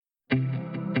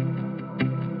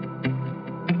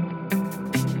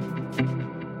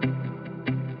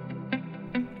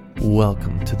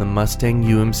Welcome to the Mustang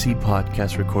UMC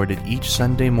podcast, recorded each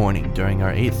Sunday morning during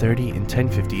our 8:30 and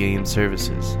 10:50 a.m.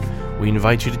 services. We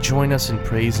invite you to join us in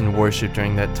praise and worship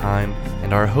during that time,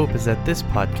 and our hope is that this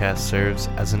podcast serves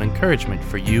as an encouragement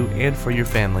for you and for your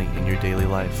family in your daily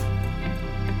life.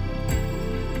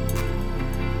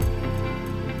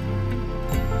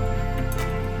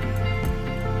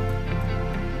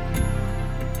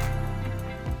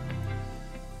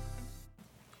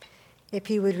 If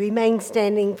you would remain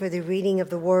standing for the reading of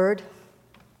the Word,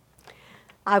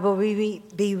 I will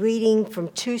be reading from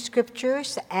two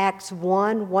scriptures, Acts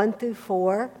 1, 1 through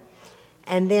 4,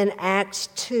 and then Acts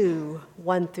 2,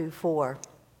 1 through 4.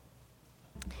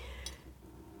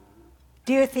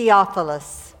 Dear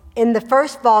Theophilus, in the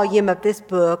first volume of this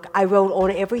book, I wrote on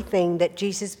everything that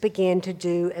Jesus began to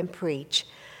do and preach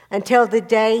until the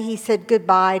day he said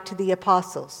goodbye to the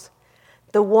apostles,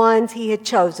 the ones he had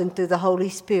chosen through the Holy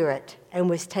Spirit, and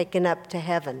was taken up to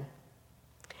heaven.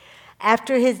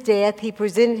 After his death, he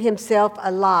presented himself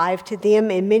alive to them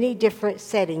in many different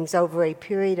settings over a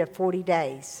period of 40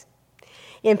 days.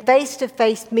 In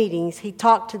face-to-face meetings, he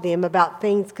talked to them about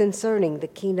things concerning the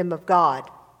kingdom of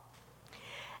God.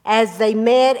 As they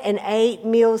met and ate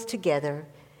meals together,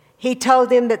 he told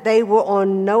them that they were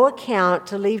on no account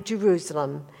to leave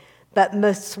Jerusalem, but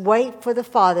must wait for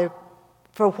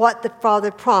what the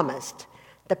Father promised,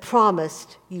 the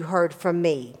promise you heard from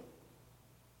me.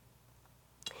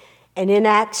 And in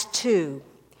Acts 2,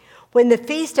 when the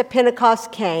feast of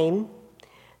Pentecost came,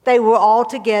 they were all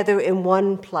together in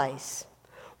one place.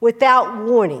 Without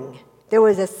warning, there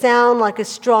was a sound like a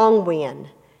strong wind,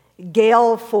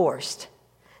 gale-forced.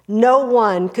 No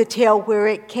one could tell where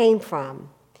it came from.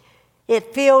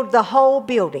 It filled the whole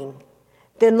building.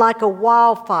 Then, like a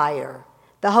wildfire,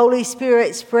 the Holy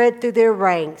Spirit spread through their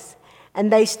ranks, and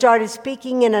they started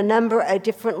speaking in a number of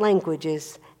different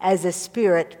languages as the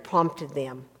Spirit prompted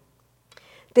them.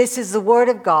 This is the word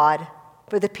of God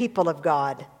for the people of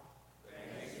God.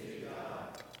 Thanks be to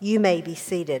God. You may be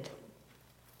seated.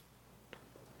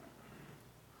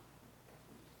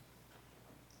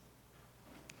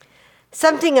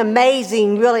 Something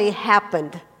amazing really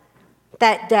happened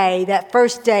that day, that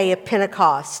first day of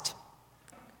Pentecost.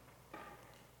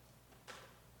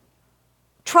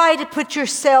 Try to put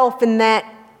yourself in that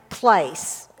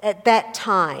place at that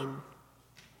time.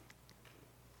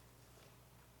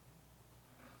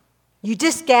 You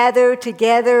just gather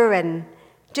together and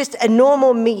just a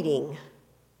normal meeting.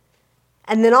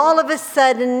 And then all of a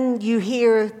sudden you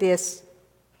hear this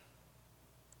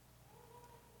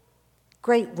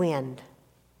great wind.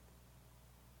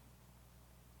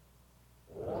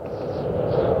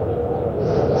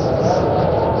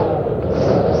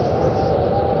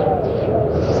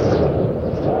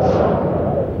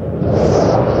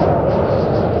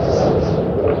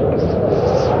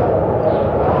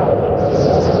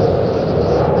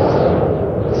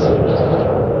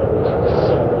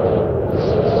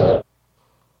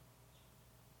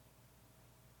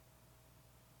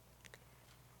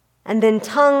 And then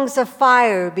tongues of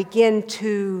fire begin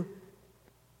to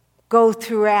go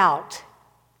throughout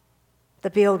the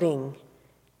building,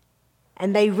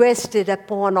 and they rested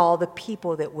upon all the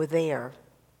people that were there.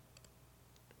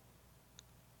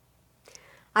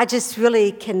 I just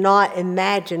really cannot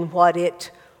imagine what it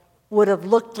would have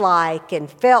looked like and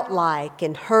felt like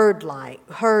and heard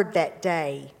that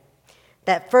day,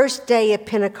 that first day of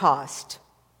Pentecost.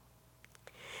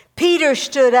 Peter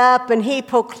stood up and he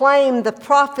proclaimed the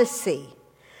prophecy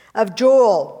of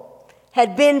Joel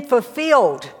had been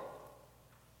fulfilled.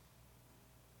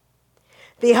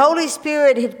 The Holy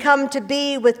Spirit had come to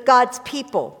be with God's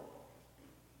people.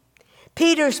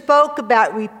 Peter spoke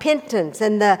about repentance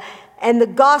and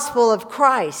the gospel of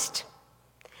Christ.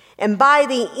 And by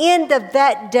the end of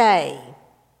that day,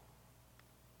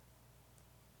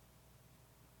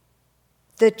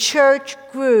 the church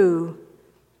grew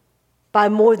by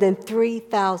more than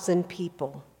 3,000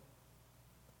 people.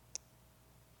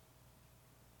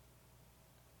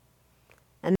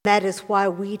 And that is why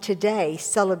we today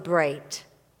celebrate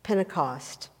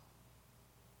Pentecost.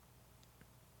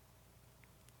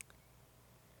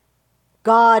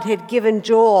 God had given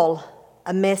Joel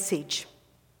a message,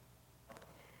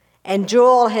 and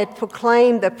Joel had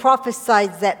proclaimed or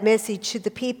prophesied that message to the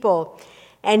people,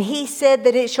 and he said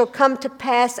that it shall come to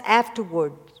pass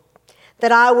afterward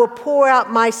that I will pour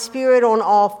out my Spirit on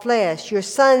all flesh. Your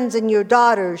sons and your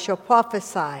daughters shall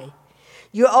prophesy.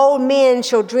 Your old men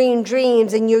shall dream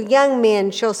dreams, and your young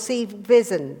men shall see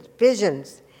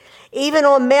visions. Even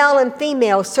on male and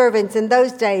female servants in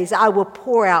those days I will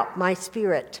pour out my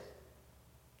Spirit.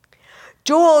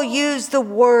 Joel used the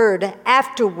word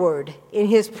afterward in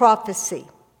his prophecy.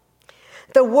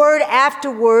 The word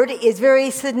afterward is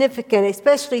very significant,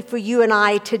 especially for you and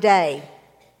I today.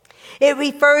 It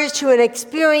refers to an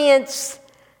experience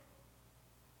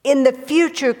in the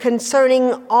future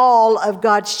concerning all of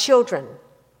God's children.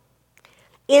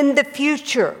 In the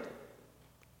future.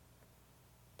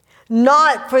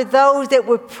 Not for those that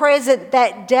were present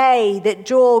that day that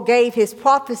Joel gave his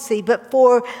prophecy, but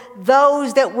for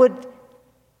those that would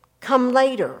come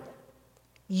later.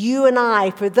 You and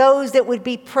I, for those that would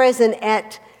be present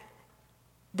at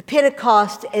the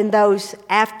Pentecost and those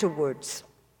afterwards.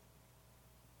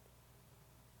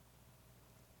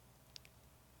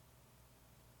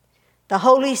 The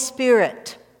Holy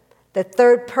Spirit, the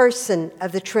third person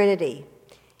of the Trinity,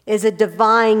 is a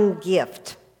divine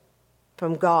gift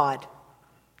from God.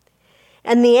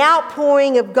 And the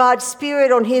outpouring of God's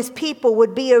Spirit on his people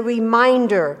would be a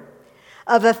reminder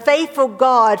of a faithful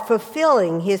God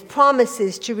fulfilling his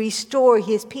promises to restore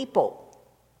his people.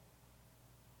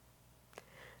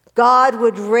 God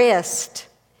would rest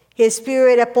his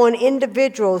Spirit upon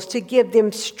individuals to give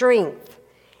them strength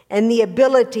and the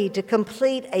ability to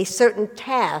complete a certain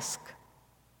task.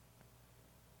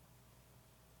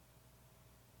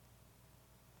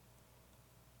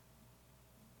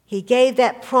 He gave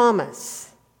that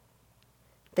promise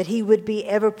that he would be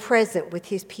ever present with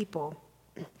his people.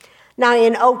 Now,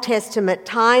 in Old Testament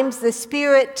times, the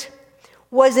Spirit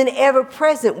wasn't ever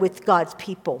present with God's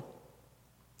people.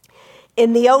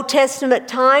 In the Old Testament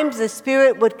times, the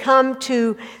Spirit would come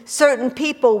to certain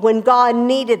people when God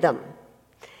needed them.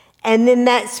 And then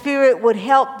that Spirit would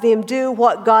help them do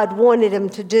what God wanted them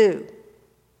to do.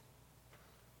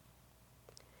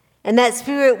 And that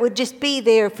Spirit would just be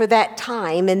there for that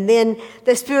time, and then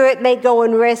the Spirit may go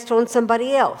and rest on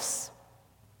somebody else.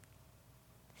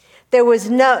 There was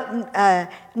Noah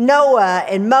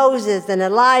and Moses and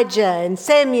Elijah and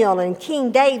Samuel and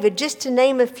King David, just to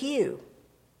name a few.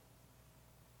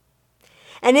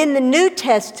 And in the New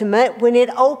Testament, when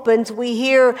it opens, we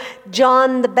hear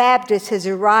John the Baptist has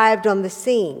arrived on the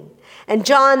scene. And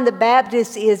John the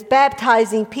Baptist is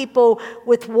baptizing people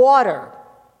with water.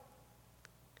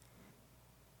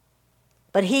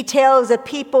 But he tells the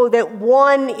people that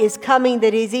one is coming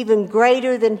that is even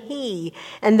greater than he,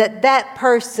 and that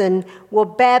person will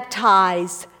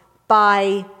baptize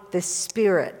by the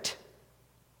Spirit.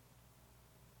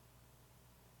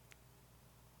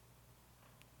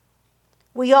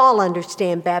 We all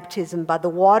understand baptism by the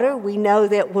water. We know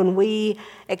that when we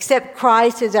accept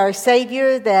Christ as our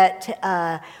Savior,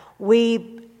 that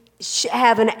we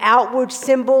have an outward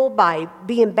symbol by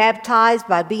being baptized,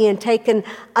 by being taken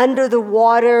under the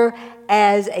water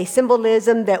as a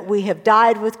symbolism that we have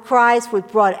died with Christ. We're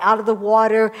brought out of the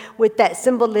water with that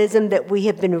symbolism that we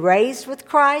have been raised with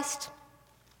Christ.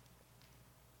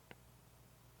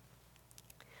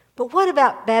 But what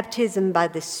about baptism by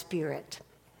the Spirit?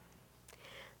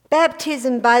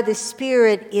 Baptism by the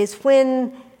Spirit is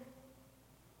when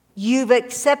you've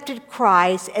accepted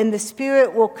Christ and the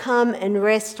Spirit will come and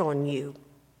rest on you.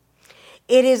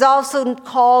 It is also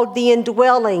called the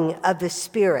indwelling of the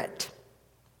Spirit.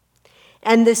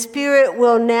 And the Spirit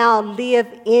will now live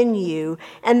in you.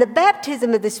 And the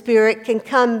baptism of the Spirit can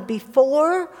come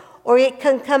before or it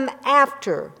can come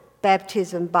after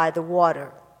baptism by the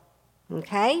water.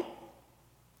 Okay?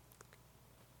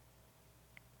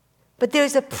 But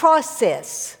there's a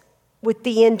process with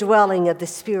the indwelling of the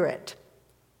Spirit.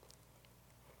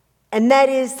 And that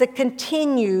is the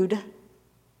continued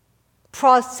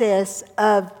process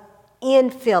of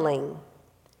infilling,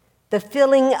 the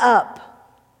filling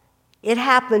up. It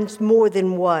happens more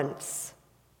than once.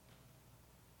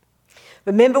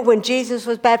 Remember when Jesus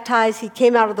was baptized, he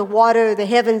came out of the water, the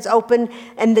heavens opened,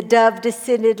 and the dove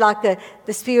descended like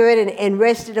the Spirit and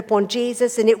rested upon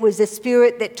Jesus. And it was the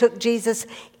Spirit that took Jesus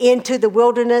into the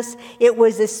wilderness. It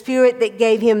was the Spirit that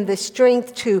gave him the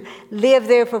strength to live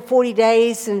there for 40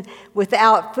 days and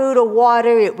without food or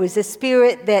water. It was the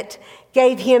Spirit that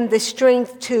gave him the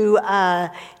strength to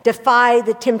defy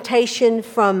the temptation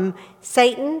from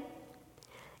Satan.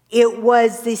 It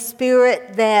was the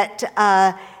Spirit that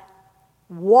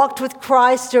walked with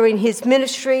Christ during his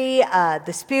ministry,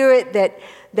 the Spirit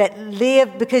that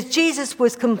lived, because Jesus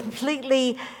was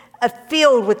completely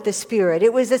filled with the Spirit.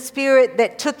 It was the Spirit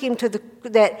that took him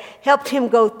that helped him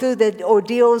go through the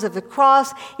ordeals of the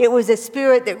cross. It was the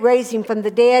Spirit that raised him from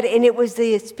the dead, and it was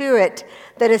the Spirit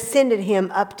that ascended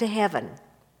him up to heaven.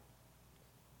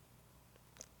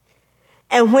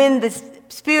 And when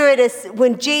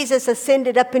when Jesus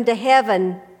ascended up into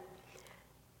heaven,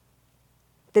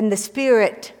 then the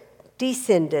Spirit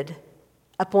descended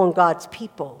upon God's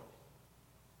people.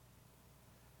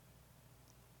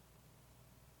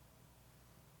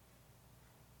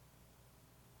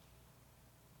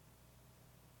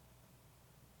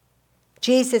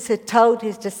 Jesus had told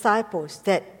his disciples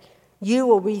that you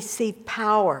will receive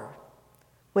power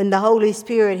when the Holy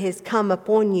Spirit has come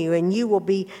upon you, and you will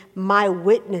be my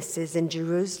witnesses in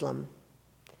Jerusalem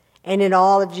and in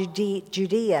all of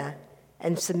Judea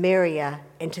and Samaria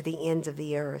and to the ends of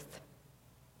the earth.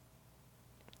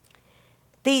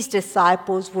 These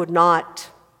disciples were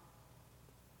not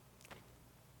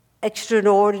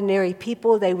extraordinary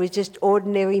people. They were just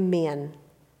ordinary men,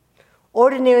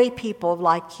 ordinary people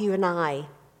like you and I.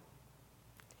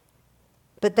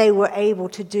 But they were able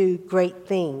to do great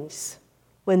things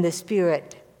when the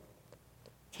Spirit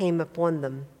came upon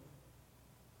them.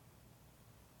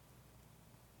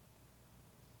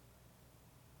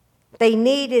 They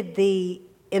needed the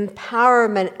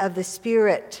empowerment of the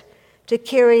Spirit to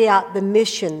carry out the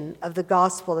mission of the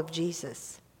gospel of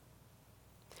Jesus.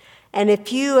 And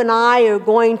if you and I are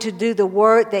going to do the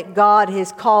work that God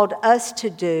has called us to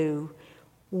do,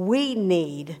 we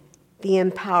need the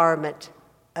empowerment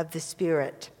of the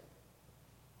Spirit.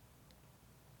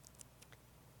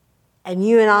 And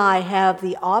you and I have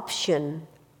the option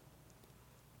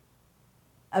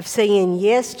of saying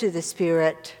yes to the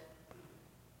Spirit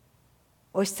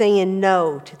or saying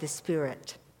no to the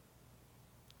Spirit.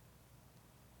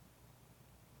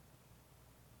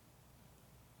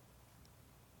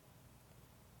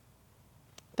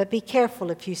 But be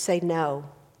careful if you say no.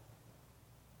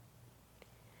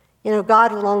 You know,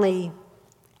 God will only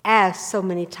ask so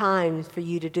many times for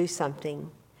you to do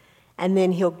something, and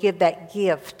then he'll give that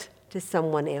gift to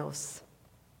someone else.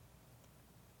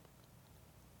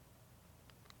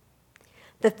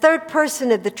 The third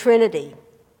person of the Trinity,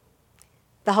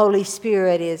 the Holy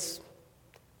Spirit, is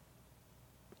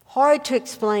hard to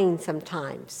explain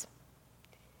sometimes.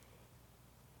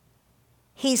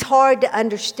 He's hard to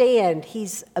understand.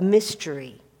 He's a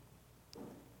mystery.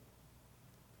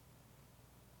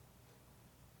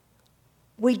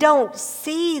 We don't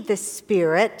see the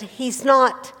Spirit. He's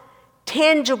not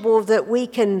tangible that we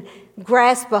can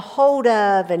grasp a hold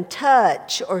of and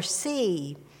touch or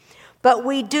see. But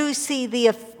we do see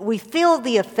we feel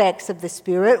the effects of the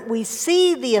Spirit. We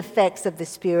see the effects of the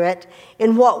Spirit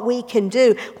in what we can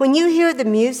do. When you hear the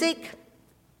music,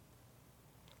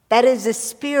 that is the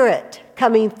Spirit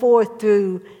coming forth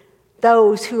through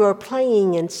those who are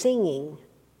playing and singing.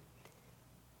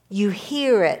 You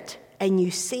hear it and you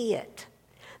see it.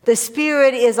 The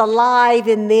Spirit is alive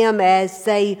in them as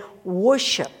they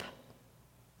worship.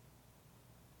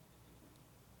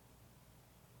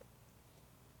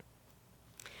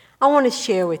 I want to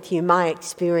share with you my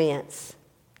experience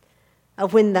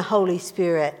of when the Holy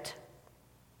Spirit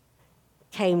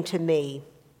came to me.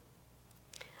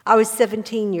 I was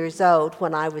 17 years old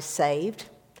when I was saved.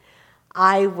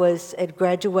 I had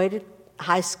graduated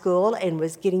high school and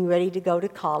was getting ready to go to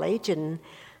college, and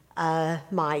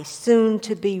my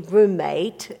soon-to-be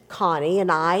roommate, Connie,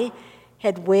 and I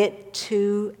had went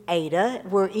to Ada,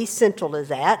 where East Central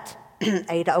is at,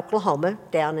 Ada, Oklahoma,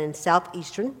 down in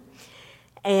southeastern.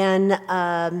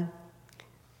 And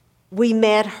we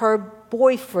met her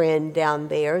boyfriend down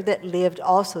there that lived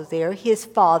also there. His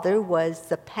father was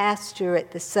the pastor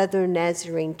at the Southern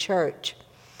Nazarene Church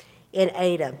in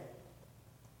Ada.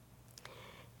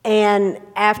 And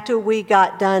after we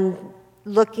got done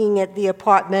looking at the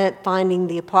apartment, finding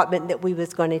the apartment that we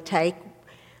was going to take,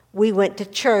 we went to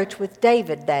church with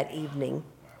David that evening.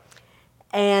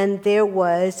 And there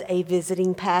was a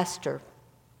visiting pastor.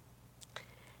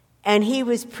 And he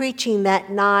was preaching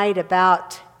that night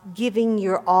about giving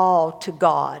your all to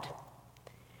God.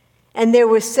 And there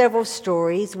were several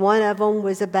stories. One of them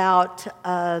was about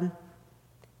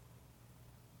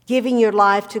giving your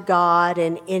life to God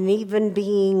and even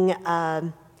being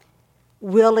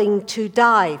willing to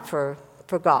die for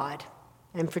God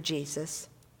and for Jesus.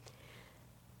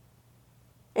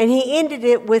 And he ended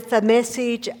it with a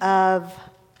message of,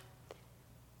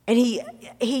 and he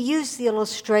used the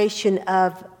illustration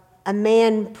of a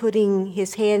man putting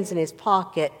his hands in his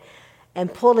pocket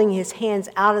and pulling his hands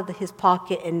out of his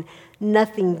pocket and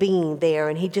nothing being there.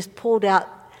 And he just pulled out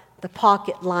the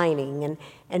pocket lining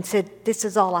and said, "This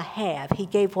is all I have." He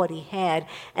gave what he had.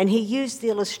 And he used the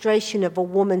illustration of a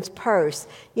woman's purse.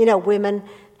 You know, women,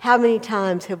 how many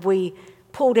times have we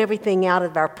pulled everything out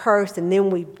of our purse and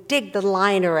then we dig the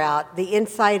liner out, the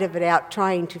inside of it out,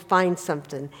 trying to find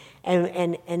something,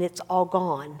 and it's all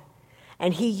gone.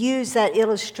 And he used that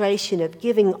illustration of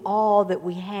giving all that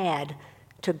we had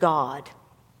to God,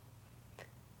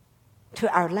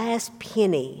 to our last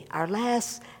penny, our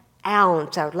last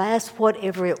ounce, our last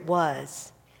whatever it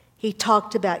was. He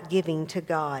talked about giving to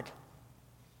God.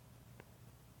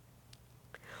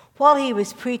 While he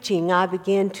was preaching, I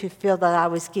began to feel that I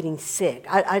was getting sick.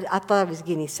 I thought I was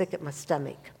getting sick at my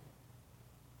stomach.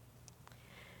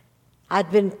 I'd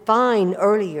been fine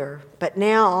earlier, but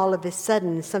now all of a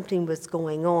sudden something was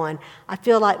going on. I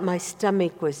feel like my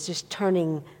stomach was just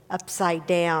turning upside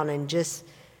down and just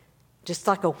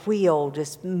like a wheel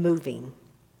just moving.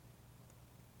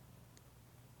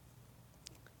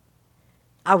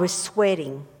 I was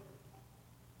sweating.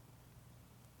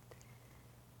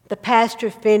 The pastor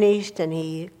finished and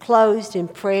he closed in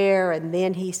prayer, and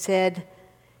then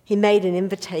he made an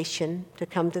invitation to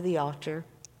come to the altar.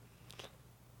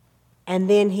 And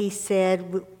then he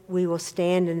said, we will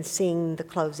stand and sing the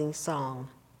closing song.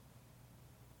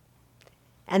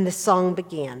 And the song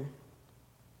began.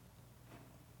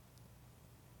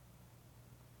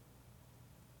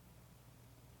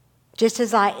 Just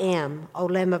as I am, O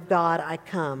Lamb of God, I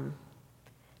come.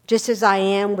 Just as I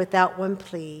am without one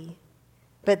plea,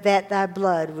 but that thy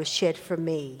blood was shed for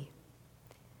me.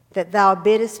 That thou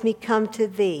biddest me come to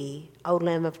thee, O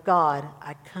Lamb of God,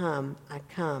 I come, I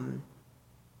come.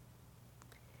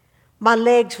 My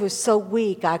legs were so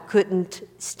weak I couldn't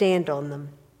stand on them.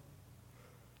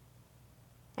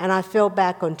 And I fell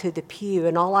back onto the pew,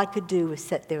 and all I could do was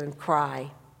sit there and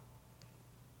cry.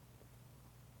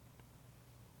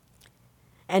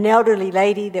 An elderly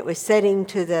lady that was sitting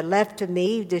to the left of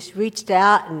me just reached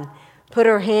out and put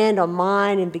her hand on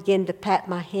mine and began to pat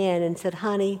my hand and said,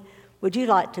 "Honey, would you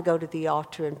like to go to the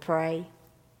altar and pray?"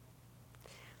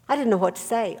 I didn't know what to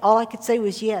say. All I could say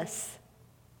was yes.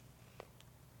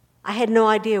 I had no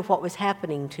idea what was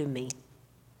happening to me.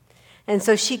 And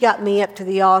so she got me up to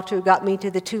the altar, got me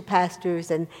to the two pastors,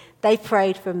 and they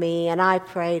prayed for me, and I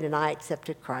prayed, and I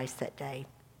accepted Christ that day.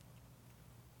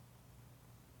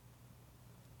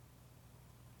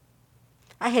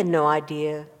 I had no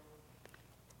idea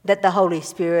that the Holy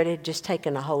Spirit had just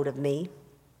taken a hold of me.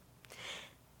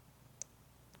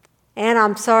 And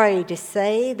I'm sorry to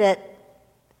say that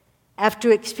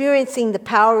after experiencing the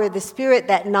power of the Spirit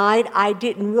that night, I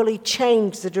didn't really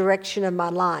change the direction of my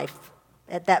life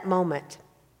at that moment.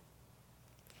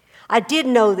 I did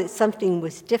know that something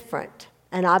was different,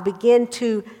 and I began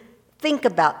to think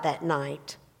about that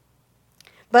night.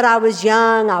 But I was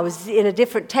young, I was in a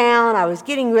different town, I was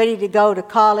getting ready to go to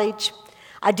college.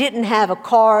 I didn't have a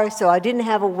car, so I didn't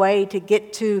have a way to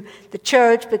get to the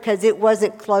church because it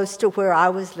wasn't close to where I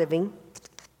was living.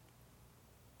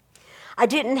 I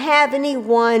didn't have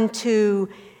anyone to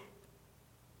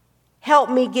help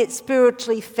me get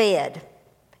spiritually fed,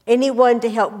 anyone to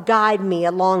help guide me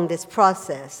along this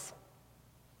process.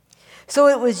 So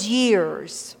it was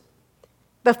years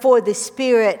before the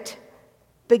Spirit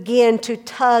began to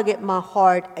tug at my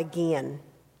heart again.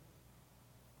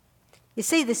 You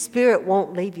see, the Spirit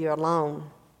won't leave you alone.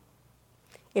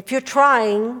 If you're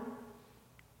trying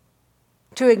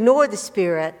to ignore the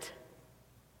Spirit,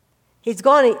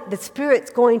 the Spirit's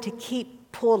going to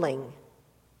keep pulling.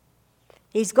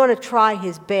 He's going to try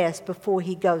his best before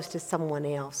he goes to someone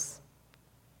else.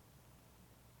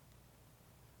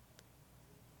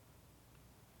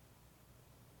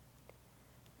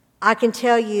 I can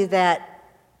tell you that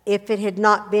if it had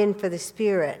not been for the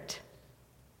Spirit,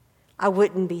 I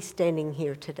wouldn't be standing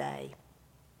here today.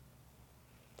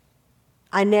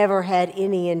 I never had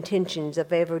any intentions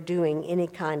of ever doing any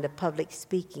kind of public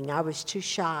speaking. I was too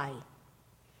shy.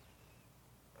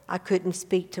 I couldn't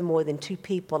speak to more than 2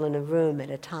 people in a room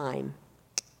at a time.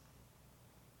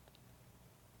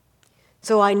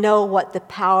 So I know what the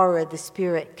power of the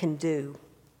Spirit can do.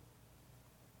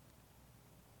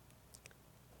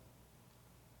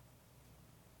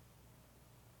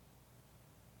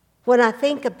 When I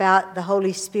think about the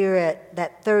Holy Spirit,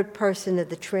 that third person of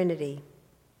the Trinity,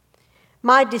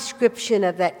 my description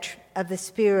of the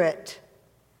Spirit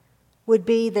would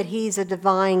be that he's a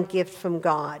divine gift from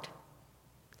God.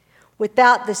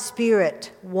 Without the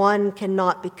Spirit, one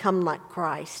cannot become like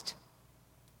Christ.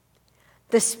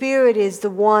 The Spirit is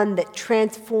the one that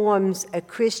transforms a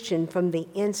Christian from the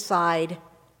inside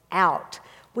out.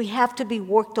 We have to be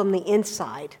worked on the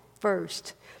inside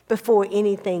first before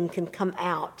anything can come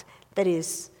out that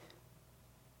it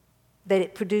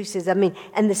produces.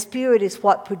 And the Spirit is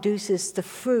what produces the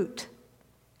fruit.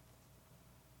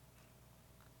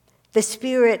 The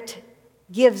Spirit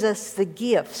gives us the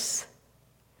gifts.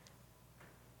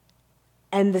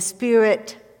 And the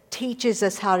Spirit teaches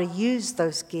us how to use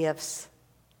those gifts.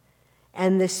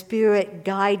 And the Spirit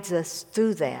guides us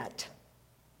through that.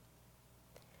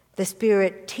 The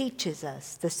Spirit teaches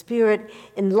us. The Spirit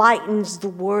enlightens the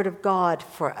Word of God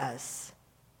for us.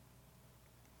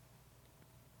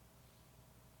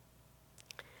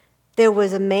 There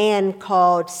was a man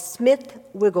called Smith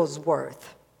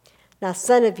Wigglesworth. Now,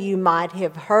 some of you might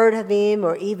have heard of him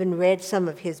or even read some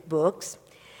of his books.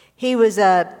 He was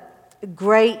a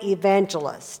great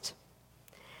evangelist.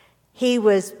 He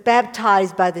was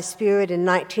baptized by the Spirit in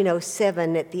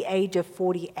 1907 at the age of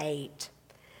 48.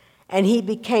 And he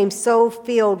became so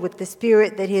filled with the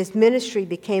Spirit that his ministry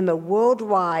became a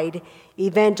worldwide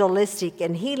evangelistic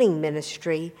and healing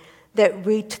ministry that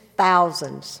reached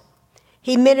thousands.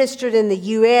 He ministered in the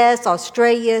U.S.,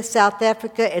 Australia, South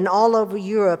Africa, and all over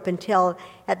Europe until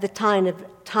at the time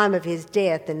of his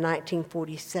death in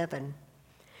 1947.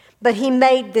 But he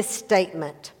made this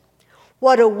statement: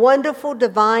 "What a wonderful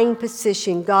divine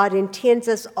position God intends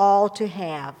us all to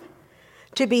have,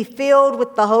 to be filled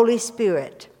with the Holy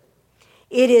Spirit.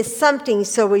 It is something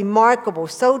so remarkable,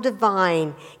 so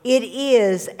divine. It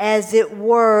is, as it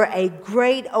were, a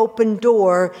great open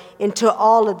door into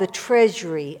all of the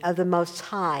treasury of the Most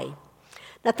High."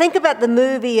 Now think about the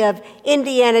movie of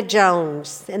Indiana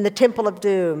Jones and the Temple of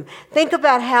Doom. Think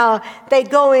about how they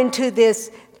go into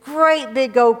this great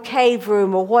big old cave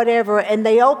room or whatever, and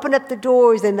they open up the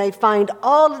doors and they find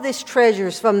all of these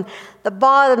treasures from the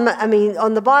bottom,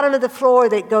 on the bottom of the floor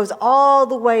that goes all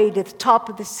the way to the top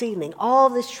of the ceiling, all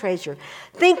this treasure.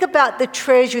 Think about the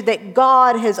treasure that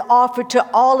God has offered to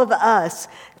all of us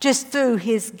just through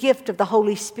his gift of the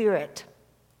Holy Spirit.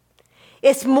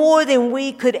 It's more than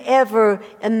we could ever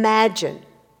imagine.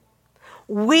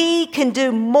 We can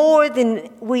do more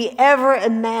than we ever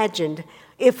imagined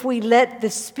if we let the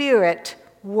Spirit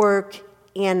work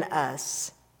in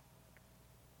us.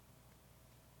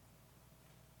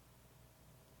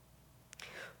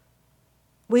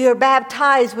 We are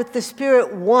baptized with the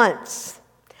Spirit once,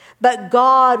 but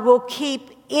God will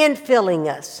keep infilling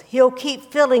us. He'll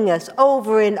keep filling us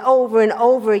over and over and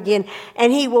over again,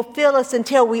 and he will fill us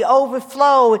until we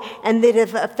overflow and that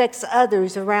it affects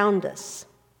others around us.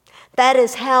 That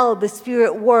is how the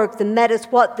Spirit works, and that is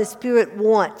what the Spirit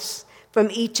wants from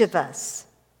each of us.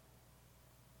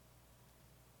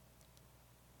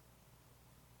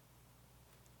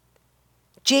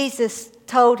 Jesus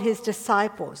told his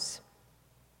disciples,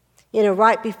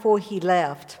 right before he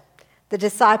left, the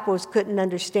disciples couldn't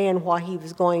understand why he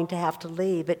was going to have to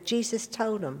leave, but Jesus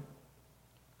told them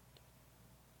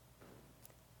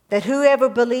that whoever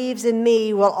believes in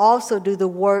me will also do the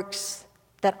works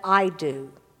that I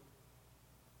do.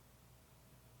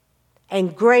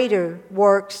 And greater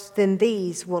works than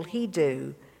these will he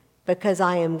do, because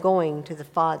I am going to the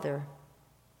Father.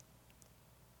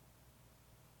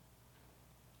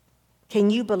 Can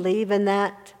you believe in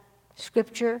that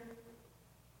scripture?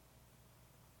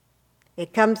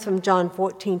 It comes from John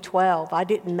 14:12. I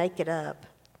didn't make it up.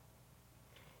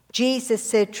 Jesus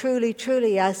said, "Truly,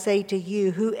 truly, I say to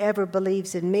you, whoever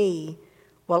believes in me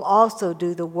will also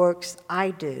do the works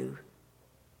I do.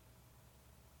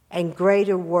 And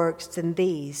greater works than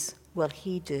these will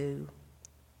he do."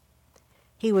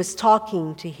 He was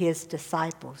talking to his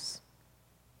disciples.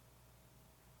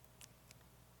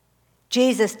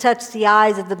 Jesus touched the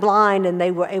eyes of the blind and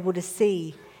they were able to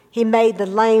see. He made the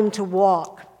lame to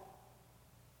walk.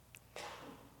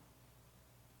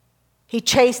 He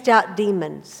chased out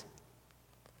demons.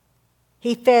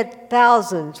 He fed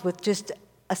thousands with just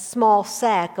a small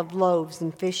sack of loaves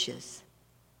and fishes.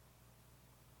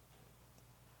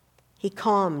 He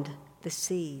calmed the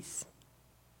seas.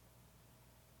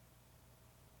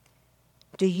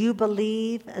 Do you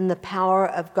believe in the power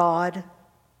of God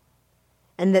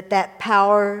and that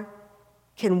power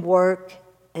can work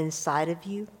inside of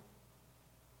you?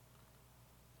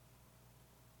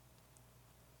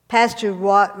 Pastor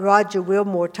Roger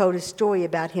Wilmore told a story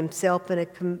about himself in a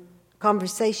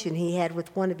conversation he had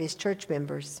with one of his church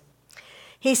members.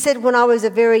 He said, "When I was a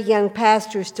very young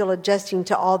pastor, still adjusting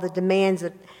to all the demands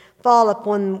that fall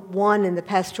upon one in the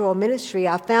pastoral ministry,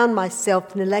 I found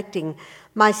myself neglecting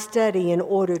my study in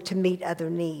order to meet other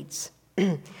needs.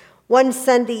 One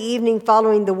Sunday evening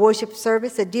following the worship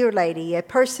service, a dear lady, a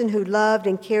person who loved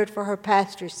and cared for her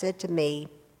pastor, said to me,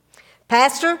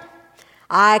 'Pastor,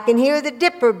 I can hear the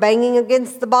dipper banging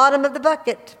against the bottom of the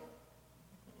bucket.'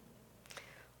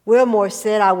 Wilmore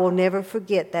said, 'I will never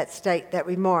forget that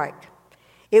remark.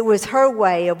 It was her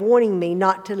way of warning me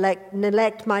not to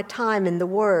neglect my time in the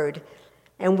Word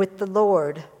and with the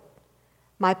Lord.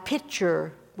 My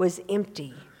pitcher was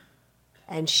empty,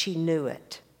 and she knew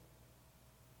it.'"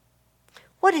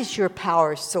 What is your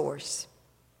power source?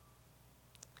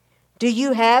 Do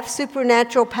you have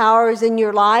supernatural powers in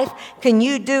your life? Can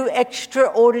you do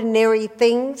extraordinary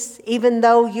things even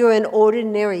though you're an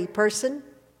ordinary person?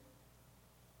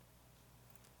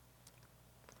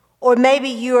 Or maybe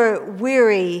you're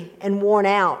weary and worn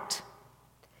out.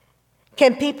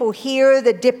 Can people hear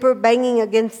the dipper banging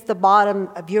against the bottom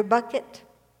of your bucket?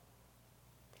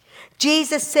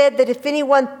 Jesus said that if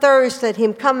anyone thirsts, let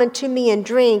him come unto me and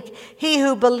drink. He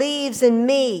who believes in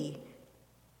me,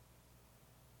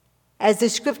 as the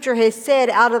scripture has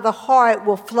said, out of the heart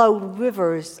will flow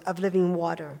rivers of living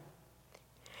water.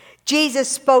 Jesus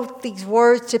spoke these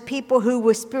words to people who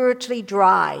were spiritually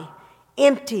dry,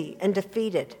 empty, and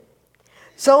defeated.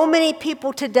 So many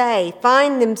people today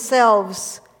find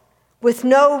themselves with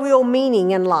no real meaning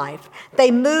in life.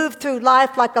 They move through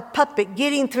life like a puppet,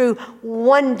 getting through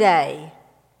one day,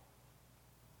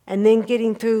 and then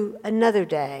getting through another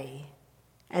day,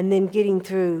 and then getting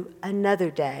through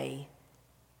another day,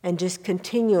 and just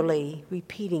continually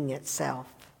repeating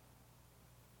itself.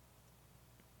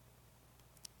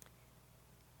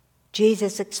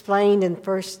 Jesus explained in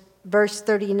verse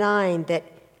 39 that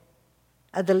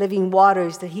of the living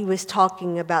waters that he was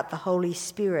talking about the Holy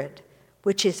Spirit,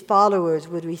 which his followers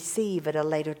would receive at a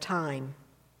later time.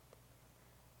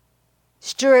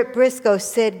 Stuart Briscoe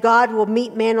said, God will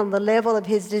meet man on the level of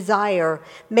his desire.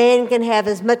 Man can have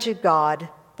as much of God,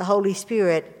 the Holy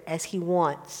Spirit, as he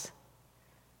wants.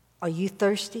 Are you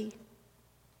thirsty?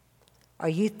 Are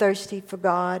you thirsty for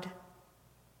God?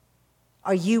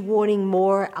 Are you wanting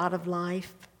more out of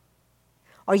life?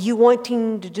 Are you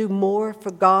wanting to do more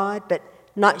for God, but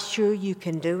not sure you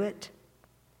can do it?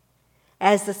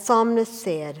 As the psalmist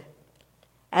said,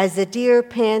 as the deer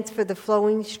pants for the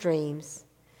flowing streams,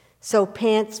 so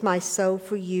pants my soul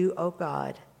for you, O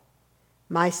God.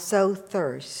 My soul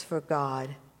thirsts for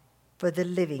God, for the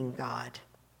living God.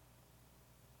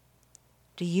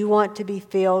 Do you want to be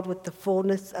filled with the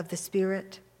fullness of the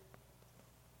Spirit?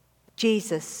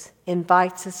 Jesus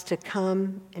invites us to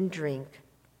come and drink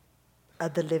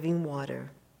of the living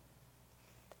water.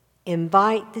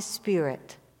 Invite the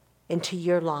Spirit into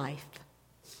your life.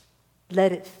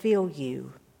 Let it fill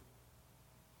you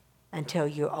until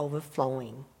you're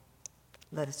overflowing.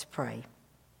 Let us pray.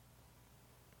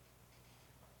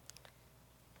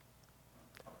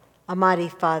 Almighty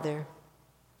Father,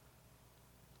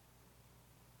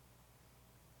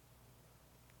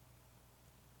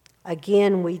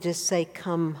 again we just say,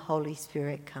 come, Holy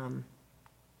Spirit, come.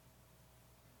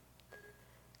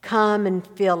 Come and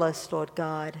fill us, Lord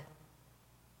God.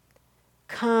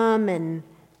 Come and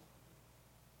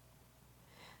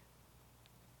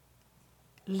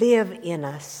live in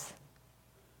us.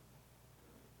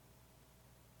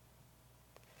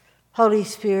 Holy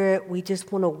Spirit, we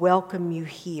just want to welcome you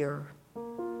here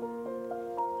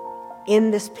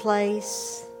in this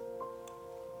place,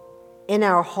 in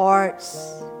our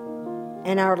hearts,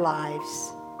 in our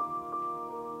lives.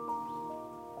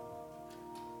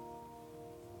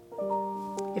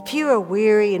 If you are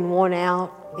weary and worn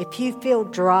out, if you feel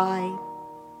dry,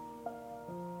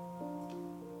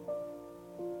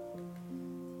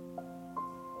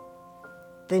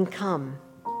 then come.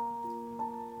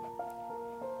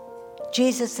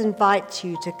 Jesus invites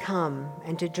you to come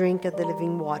and to drink of the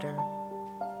living water.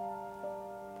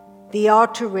 The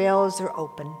altar rails are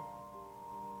open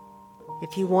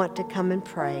if you want to come and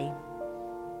pray.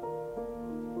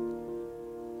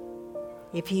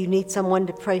 If you need someone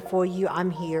to pray for you,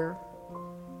 I'm here.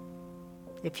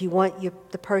 If you want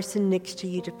the person next to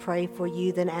you to pray for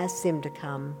you, then ask them to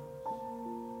come.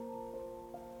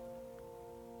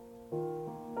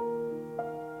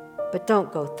 But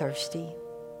don't go thirsty.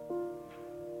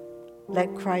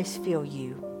 Let Christ fill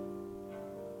you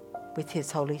with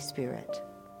his Holy Spirit.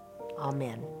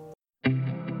 Amen.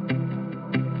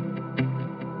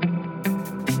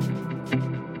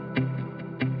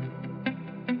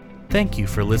 Thank you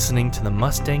for listening to the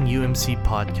Mustang UMC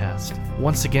podcast.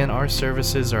 Once again, our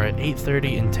services are at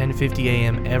 8:30 and 10:50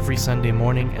 a.m. every Sunday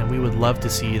morning, and we would love to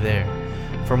see you there.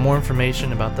 For more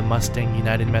information about the Mustang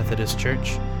United Methodist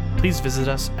Church, please visit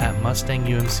us at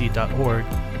mustangumc.org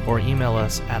or email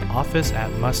us at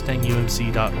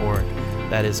office@mustangumc.org.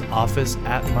 That is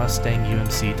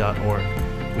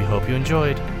office@mustangumc.org. We hope you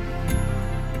enjoyed.